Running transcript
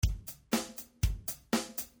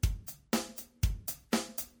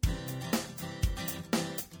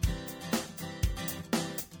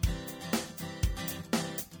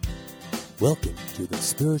Welcome to the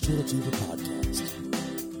Spiritual Achiever Podcast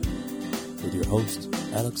with your host,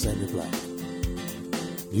 Alexander Black.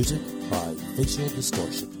 Music by Facial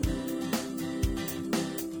Distortion.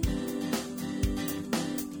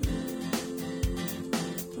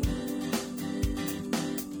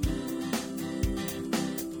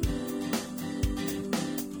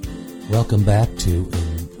 Welcome back to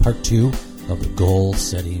part 2 of the goal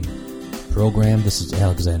setting program. This is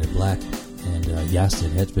Alexander Black. And yes,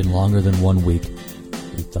 it has been longer than 1 week.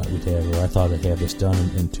 I thought I'd have this done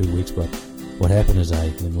in 2 weeks, but what happened is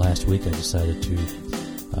last week I decided to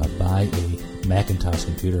buy a Macintosh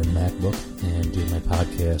computer, a MacBook, and do my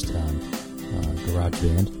podcast on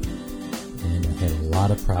GarageBand. And I had a lot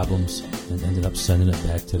of problems and ended up sending it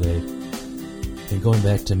back today. And going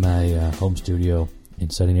back to my home studio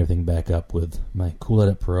and setting everything back up with my Cool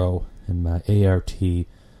Edit Pro and my ART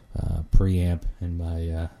preamp and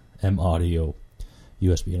my M-Audio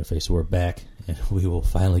USB interface. So we're back, and we will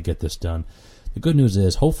finally get this done. The good news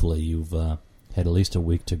is, hopefully, you've had at least a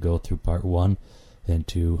week to go through part 1 and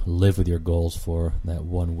to live with your goals for that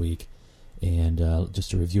 1 week. And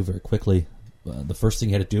just to review very quickly, the first thing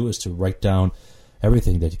you had to do is to write down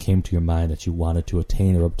everything that came to your mind that you wanted to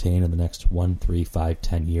attain or obtain in the next 1, 3, 5,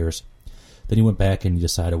 10 years. Then you went back and you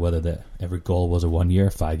decided whether that every goal was a 1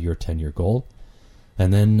 year, 5 year, 10-year goal.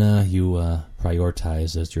 And then you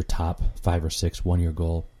prioritize as your top 5 or 6 1-year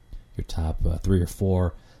goal, your top 3 or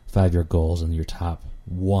 4 5-year goals, and your top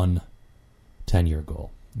 1 10-year goal.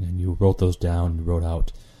 And you wrote those down. You wrote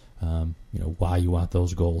out, why you want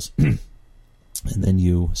those goals. And then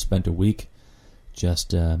you spent a week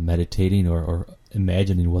just meditating or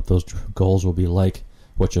imagining what those goals will be like,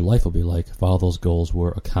 what your life will be like if all those goals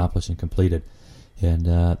were accomplished and completed. And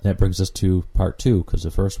that brings us to part 2, because the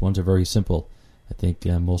first ones are very simple. I think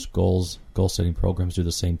most goal-setting programs do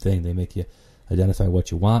the same thing. They make you identify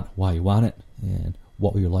what you want, why you want it, and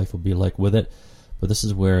what your life will be like with it. But this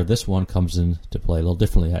is where this one comes into play a little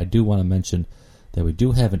differently. I do want to mention that we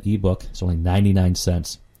do have an ebook. It's only 99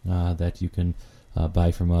 cents that you can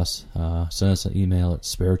buy from us. Send us an email at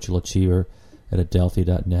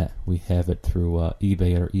spiritualachiever@adelphi.net. We have it through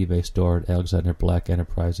eBay at our eBay store at Alexander Black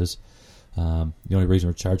Enterprises. The only reason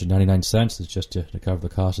we're charging 99 cents is just to cover the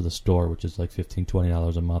cost of the store, which is like $15,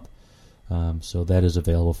 $20 a month. So that is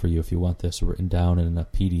available for you if you want this written down in a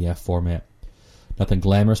PDF format. Nothing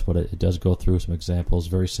glamorous, but it does go through some examples.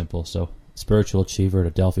 Very simple. So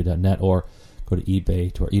spiritualachiever@adelphi.net, or go to eBay,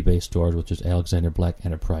 to our eBay store, which is Alexander Black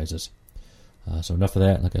Enterprises. So enough of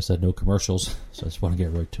that. Like I said, no commercials, so I just want to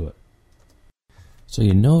get right to it. So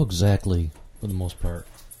you know exactly, for the most part,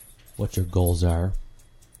 what your goals are.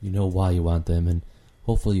 You know why you want them, and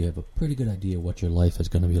hopefully you have a pretty good idea what your life is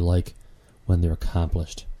going to be like when they're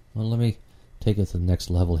accomplished. Well, let me take it to the next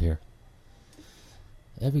level here.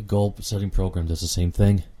 Every goal-setting program does the same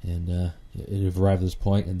thing, and it arrives at this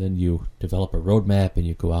point, and then you develop a roadmap, and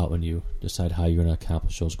you go out and you decide how you're going to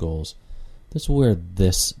accomplish those goals. This is where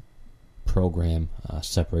this program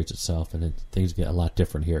separates itself, and things get a lot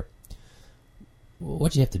different here.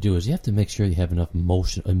 What you have to do is you have to make sure you have enough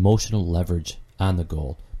emotional leverage on the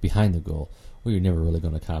goal, behind the goal, or you're never really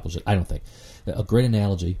going to accomplish it, I don't think. A great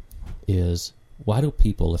analogy is, why do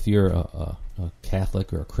people, if you're a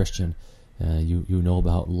Catholic or a Christian, you know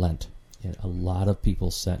about Lent. And a lot of people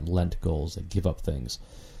set Lent goals. They give up things.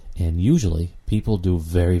 And usually people do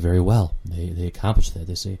very, very well. They accomplish that.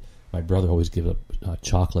 They say, my brother always gives up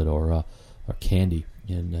chocolate or candy.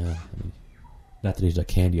 And not that he's a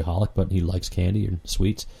candyaholic, but he likes candy and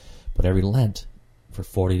sweets. But every Lent, for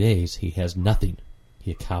 40 days, he has nothing. He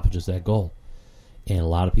accomplishes that goal. And a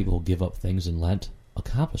lot of people who give up things in Lent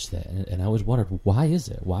accomplish that. And I always wondered, why is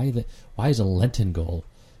it? Why is a Lenten goal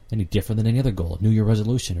any different than any other goal? A New Year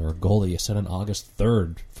resolution or a goal that you set on August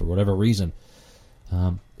 3rd for whatever reason.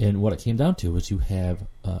 And what it came down to is you have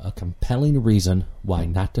a compelling reason why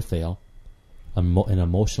not to fail, an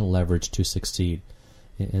emotional leverage to succeed.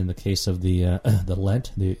 In the case of the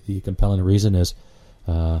Lent, the compelling reason is,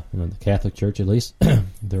 in the Catholic Church at least,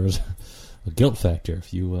 there is a guilt factor.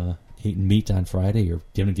 If you eat meat on Friday, you're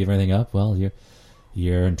going to give everything up, well,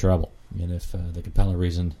 you're in trouble. And if the compelling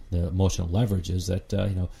reason, the emotional leverage is that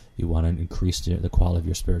you want to increase the quality of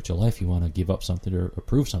your spiritual life, you want to give up something or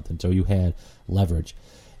prove something, so you had leverage.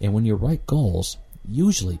 And when you write goals,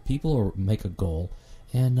 usually people make a goal,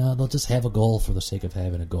 and they'll just have a goal for the sake of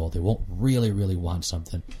having a goal. They won't really, really want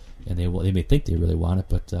something, and they may think they really want it,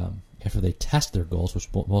 but after they test their goals, which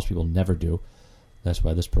most people never do, that's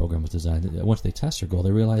why this program was designed. Once they test their goal,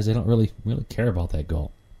 they realize they don't really care about that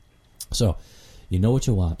goal. So, you know what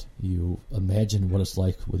you want. You imagine what it's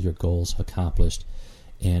like with your goals accomplished,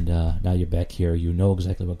 And now you're back here. You know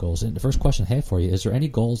exactly what goals. And the first question I have for you, is there any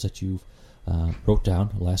goals that you wrote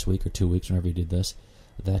down last week or 2 weeks, whenever you did this,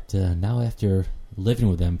 that now after living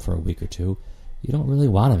with them for a week or two, you don't really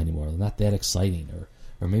want them anymore? They're not that exciting,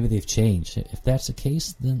 or maybe they've changed. If that's the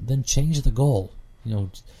case, then change the goal.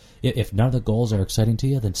 If none of the goals are exciting to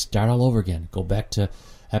you, then start all over again. Go back to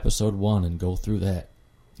episode 1 and go through that.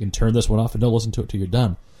 You can turn this one off and don't listen to it till you're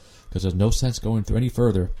done, because there's no sense going through any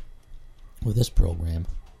further with this program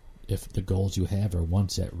if the goals you have are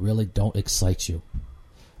ones that really don't excite you.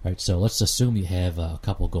 All right, so let's assume you have a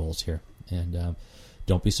couple goals here, and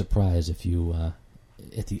don't be surprised if you,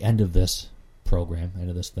 at the end of this program, end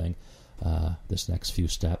of this thing, this next few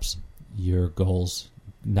steps, your goals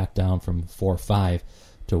knock down from 4 or 5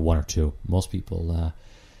 to 1 or 2. Most people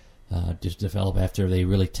just develop, after they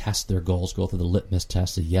really test their goals, go through the litmus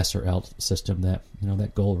test, the yes or else system, that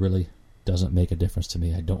that goal really doesn't make a difference to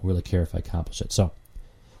me. I don't really care if I accomplish it. So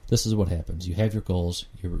this is what happens. You have your goals,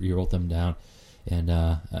 you wrote them down, and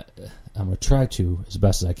I'm going to try to, as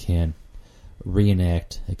best as I can,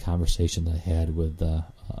 reenact a conversation that I had with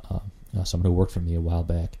someone who worked for me a while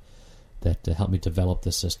back that helped me develop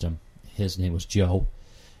this system. His name was Joe,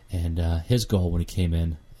 and his goal when he came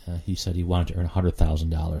in, he said he wanted to earn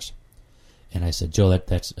 $100,000. And I said, Joe,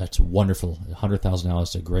 that's wonderful. $100,000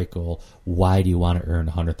 is a great goal. Why do you want to earn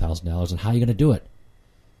 $100,000, and how are you going to do it?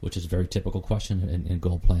 Which is a very typical question in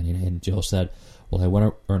goal planning. And Joe said, well, I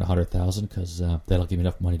want to earn $100,000 because that'll give me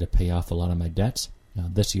enough money to pay off a lot of my debts.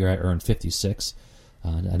 This year I earned 56.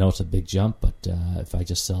 I know it's a big jump, but if I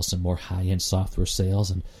just sell some more high-end software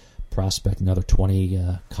sales and prospect another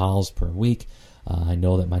 20 calls per week, I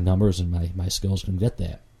know that my numbers and my skills can get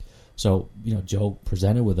that. So Joe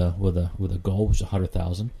presented with a goal, which was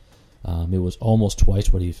 $100,000. It was almost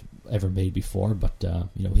twice what he's ever made before, but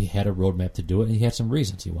he had a roadmap to do it, and he had some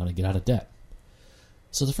reasons. He wanted to get out of debt.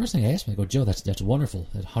 So the first thing I asked him, I go, Joe, that's wonderful,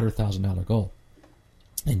 that $100,000 goal.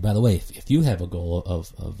 And by the way, if you have a goal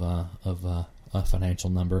of a financial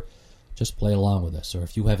number, just play along with this. Or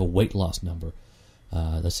if you have a weight loss number,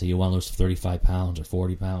 let's say you want to lose 35 pounds or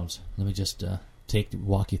 40 pounds, let me just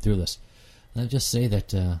walk you through this. Let me just say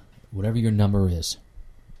that whatever your number is,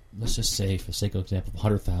 let's just say, for the sake of example,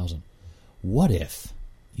 100,000. What if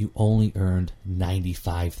you only earned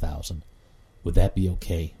 95,000? Would that be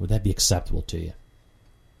okay? Would that be acceptable to you?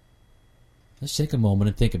 Let's take a moment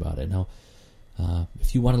and think about it. Now,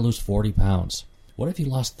 if you want to lose 40 pounds, what if you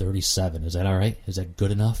lost 37? Is that all right? Is that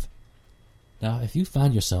good enough? Now, if you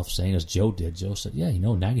find yourself saying, as Joe did, Joe said, yeah,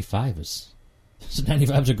 95 is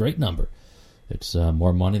a great number. It's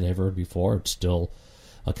more money than I've ever heard before. It's still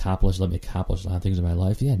let me accomplish a lot of things in my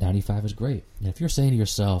life. Yeah, 95 is great. And if you're saying to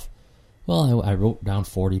yourself, well, I wrote down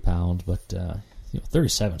 40 pounds, but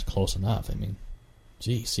 37 is close enough. I mean,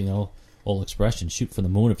 geez, old expression, shoot for the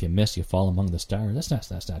moon. If you miss, you fall among the stars.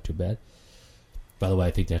 That's not too bad. By the way,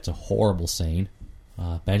 I think that's a horrible saying.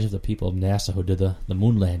 Imagine if the people of NASA who did the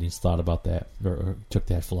moon landings thought about that or took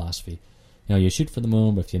that philosophy. You shoot for the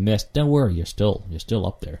moon, but if you miss, don't worry, you're still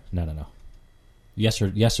up there. No.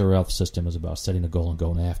 Yes or else system is about setting a goal and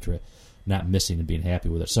going after it, not missing and being happy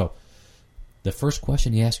with it. So the first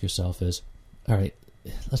question you ask yourself is, all right,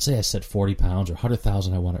 let's say I said 40 pounds or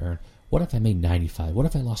 100,000 I want to earn. What if I made 95? What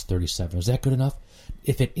if I lost 37? Is that good enough?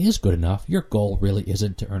 If it is good enough, your goal really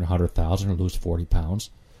isn't to earn 100,000 or lose 40 pounds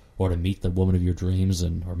or to meet the woman of your dreams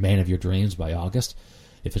or man of your dreams by August.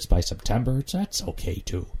 If it's by September, that's okay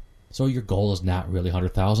too. So your goal is not really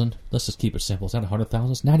 100,000. Let's just keep it simple. It's not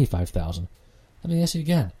 100,000, it's 95,000. Let me ask you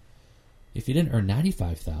again. If you didn't earn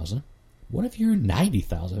 95,000, what if you earned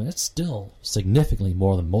 90,000? That's still significantly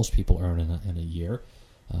more than most people earn in a year.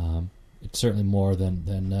 It's certainly more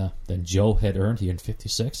than Joe had earned. He earned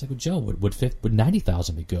 56. I go, Joe, would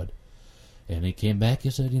 90,000 be good? And he came back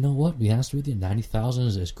and said, you know what? To be honest with you, 90,000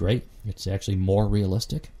 is great. It's actually more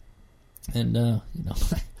realistic. And,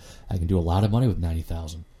 I can do a lot of money with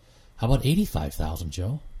 90,000. How about 85,000,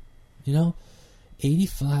 Joe?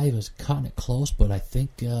 85 is cutting it close, but I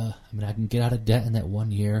think I can get out of debt in that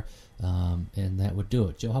 1 year, and that would do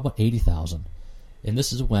it. Joe, how about 80,000? And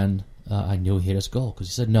this is when I knew he hit his goal, because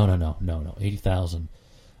he said, no, 80,000.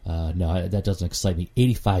 No, that doesn't excite me.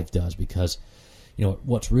 85 does, because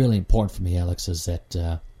what's really important for me, Alex, is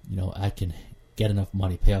that I can get enough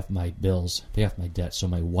money, pay off my bills, pay off my debt, so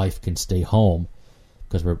my wife can stay home,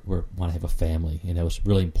 because we want to have a family, and it was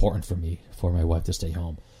really important for me for my wife to stay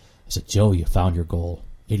home. I said, Joe, you found your goal,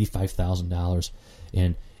 $85,000,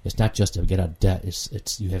 and it's not just to get out of debt.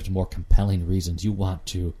 It's you have more compelling reasons. You want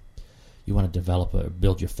to develop or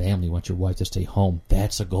build your family. You want your wife to stay home.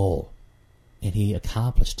 That's a goal, and he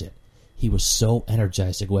accomplished it. He was so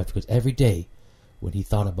energized to go after, because every day when he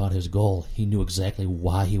thought about his goal, he knew exactly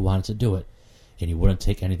why he wanted to do it, and he wouldn't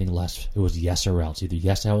take anything less. It was yes or else. Either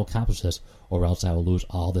yes, I will accomplish this, or else I will lose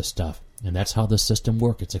all this stuff. And that's how the system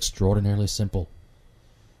works. It's extraordinarily simple.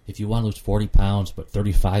 If you want to lose 40 pounds, but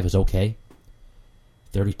 35 is okay,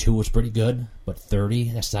 32 was pretty good, but 30,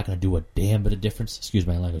 that's not going to do a damn bit of difference. Excuse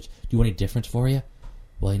my language. Do any difference for you?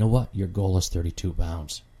 Well, you know what? Your goal is 32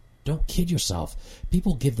 pounds. Don't kid yourself.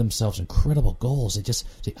 People give themselves incredible goals. They just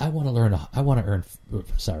say, I want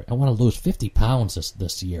to lose 50 pounds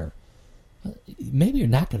this year. Maybe you're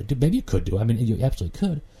not going to do. Maybe you could do. I mean, you absolutely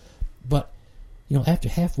could. But after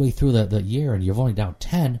halfway through the year and you're only down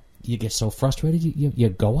 10, you get so frustrated you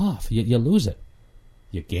go off. You lose it.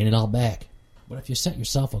 You gain it all back. But if you set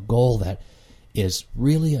yourself a goal that is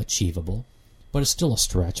really achievable, but it's still a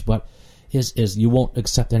stretch, but is you won't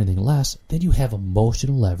accept anything less, then you have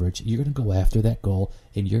emotional leverage. You're going to go after that goal,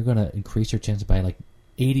 and you're going to increase your chances by like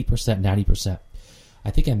 80%, 90%.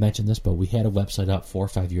 I think I mentioned this, but we had a website up 4 or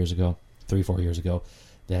 5 years ago, 3 or 4 years ago,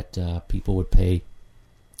 that people would pay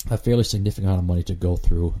a fairly significant amount of money to go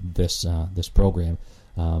through this program,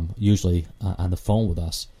 usually on the phone with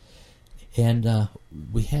us. And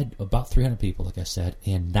we had about 300 people, like I said,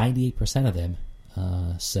 and 98% of them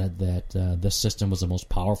said that this system was the most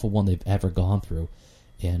powerful one they've ever gone through.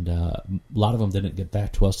 And a lot of them didn't get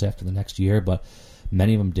back to us after the next year, but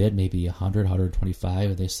many of them did, maybe 100,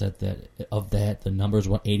 125. They said that of that, the numbers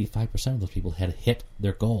were 85% of those people had hit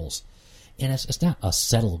their goals. And it's not a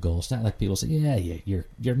settled goal. It's not like people say,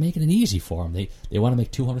 you're making it easy for them. They want to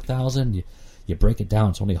make 200,000. You break it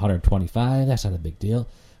down, it's only 125. That's not a big deal.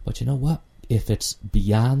 But you know what? If it's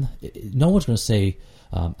beyond, no one's going to say,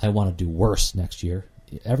 I want to do worse next year.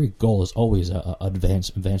 Every goal is always an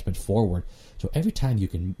advancement forward. So every time you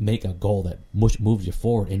can make a goal that moves you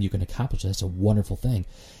forward and you can accomplish it, that's a wonderful thing.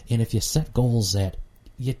 And if you set goals that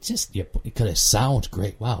because it sounds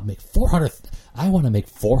great. Wow, I want to make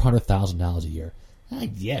 $400,000 a year.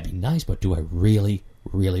 Yeah, it'd be nice, but do I really,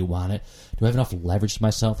 really want it? Do I have enough leverage to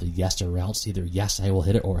myself to yes or else? Either yes, I will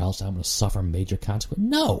hit it, or else I'm going to suffer major consequences.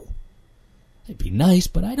 No. It'd be nice,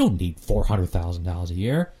 but I don't need $400,000 a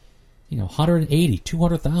year. 180,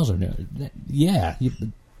 200,000. Yeah,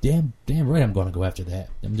 damn right I'm going to go after that.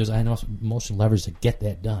 I have enough emotional leverage to get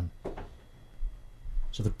that done.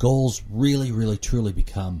 So the goals really, really, truly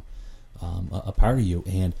become a part of you.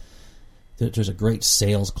 And there's a great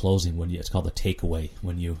sales closing it's called the takeaway,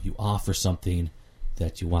 when you offer something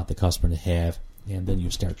that you want the customer to have, and then you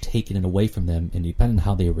start taking it away from them, and depending on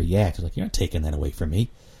how they react, it's like, you're not taking that away from me.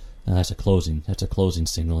 That's a closing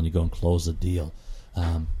signal, and you go and close the deal.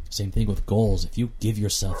 Same thing with goals. If you give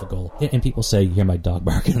yourself a goal, and people say, you hear my dog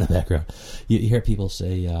barking in the background, you hear people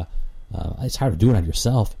say, it's hard to do it on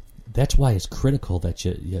yourself. That's why it's critical that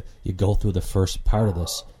you go through the first part of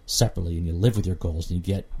this separately, and you live with your goals, and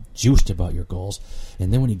you get juiced about your goals.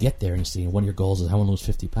 And then when you get there and you see one of your goals is I want to lose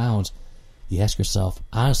 50 pounds, you ask yourself,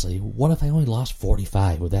 honestly, what if I only lost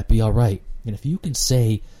 45? Would that be all right? And if you can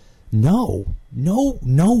say, no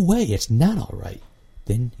way, it's not all right,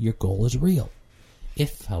 then your goal is real.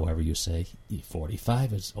 If, however, you say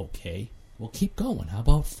 45 is okay, well, keep going. How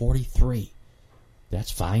about 43?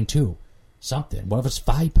 That's fine too. Something. What if it's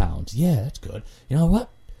 5 pounds? Yeah, that's good. You know what?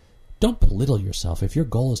 Don't belittle yourself. If your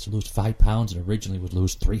goal is to lose 5 pounds and originally would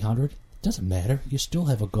lose 300, it doesn't matter. You still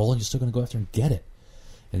have a goal, and you're still going to go after and get it.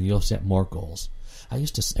 And you'll set more goals. I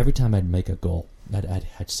used to, every time I'd make a goal,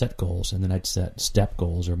 I'd set goals, and then I'd set step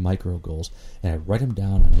goals or micro goals, and I'd write them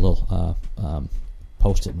down on a little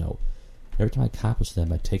Post-it note. Every time I accomplished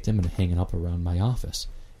them, I'd take them and hang it up around my office.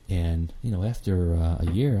 And, after a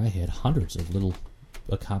year, I had hundreds of little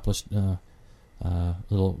accomplished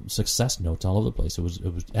little success notes all over the place. It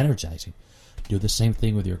was energizing. Do the same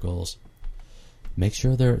thing with your goals. Make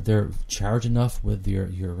sure they're charged enough with your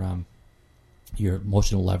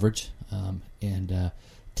emotional leverage, and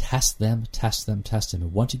test them.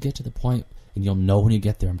 And once you get to the point, and you'll know when you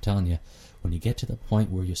get there, I'm telling you, when you get to the point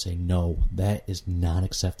where you say, no, that is not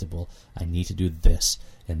acceptable, I need to do this,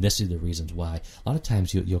 and this is the reasons why. A lot of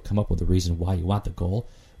times you'll come up with a reason why you want the goal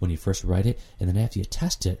when you first write it, and then after you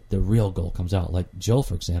test it, the real goal comes out. Like Joe,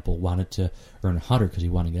 for example, wanted to earn 100 because he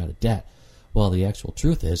wanted to get out of debt. Well, the actual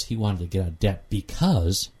truth is he wanted to get out of debt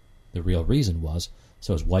because the real reason was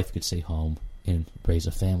so his wife could stay home and raise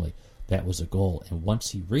a family. That was the goal. And once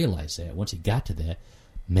he realized that, once he got to that,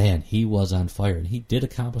 man, he was on fire, and he did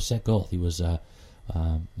accomplish that goal. He was, I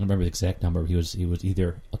don't remember the exact number. He was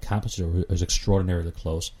either accomplished it or was extraordinarily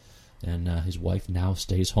close. And his wife now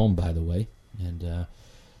stays home, by the way, and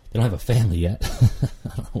they don't have a family yet.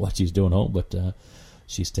 I don't know what she's doing home, but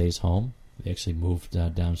she stays home. They actually moved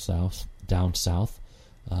down south,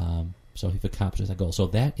 So if he accomplishes that goal. So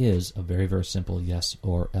that is a very, very simple yes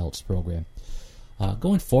or else program.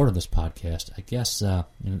 Going forward in this podcast, I guess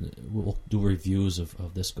we'll do reviews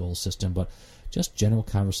of this goal system, but just general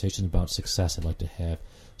conversations about success I'd like to have.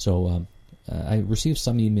 So I received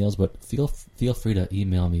some emails, but feel free to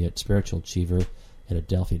email me at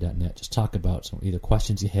spiritualachiever@adelphia.net. Just talk about some either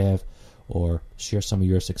questions you have or share some of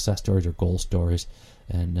your success stories or goal stories.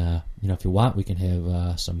 And, if you want, we can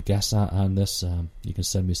have some guests on this. You can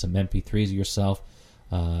send me some MP3s of yourself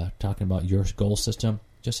talking about your goal system.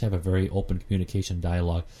 Just have a very open communication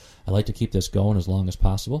dialogue. I like to keep this going as long as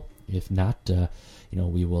possible. If not,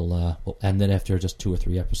 we will we'll end it after just 2 or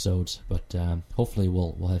 3 episodes. But hopefully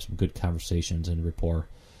we'll have some good conversations and rapport.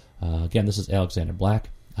 Again, this is Alexander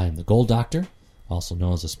Black. I am the Goal Doctor, also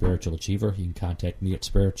known as the Spiritual Achiever. You can contact me at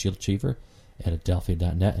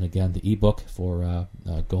spiritualachiever@adelphia.net. And again, the ebook for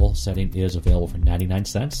goal setting is available for 99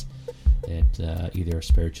 cents at either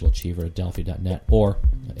spiritualachiever@adelphia.net or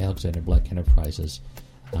Alexander Black Enterprises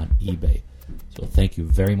on eBay. So thank you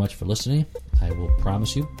very much for listening. I will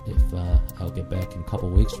promise you if I'll get back in a couple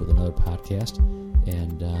weeks with another podcast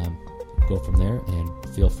and go from there. And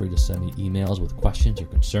feel free to send me emails with questions or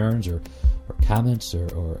concerns or comments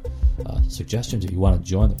or suggestions. If you want to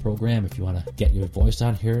join the program, if you want to get your voice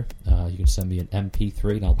on here, you can send me an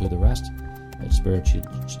MP3 and I'll do the rest at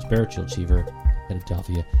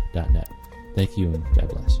spiritualachiever@adelphia.net. Thank you and God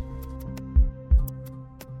bless.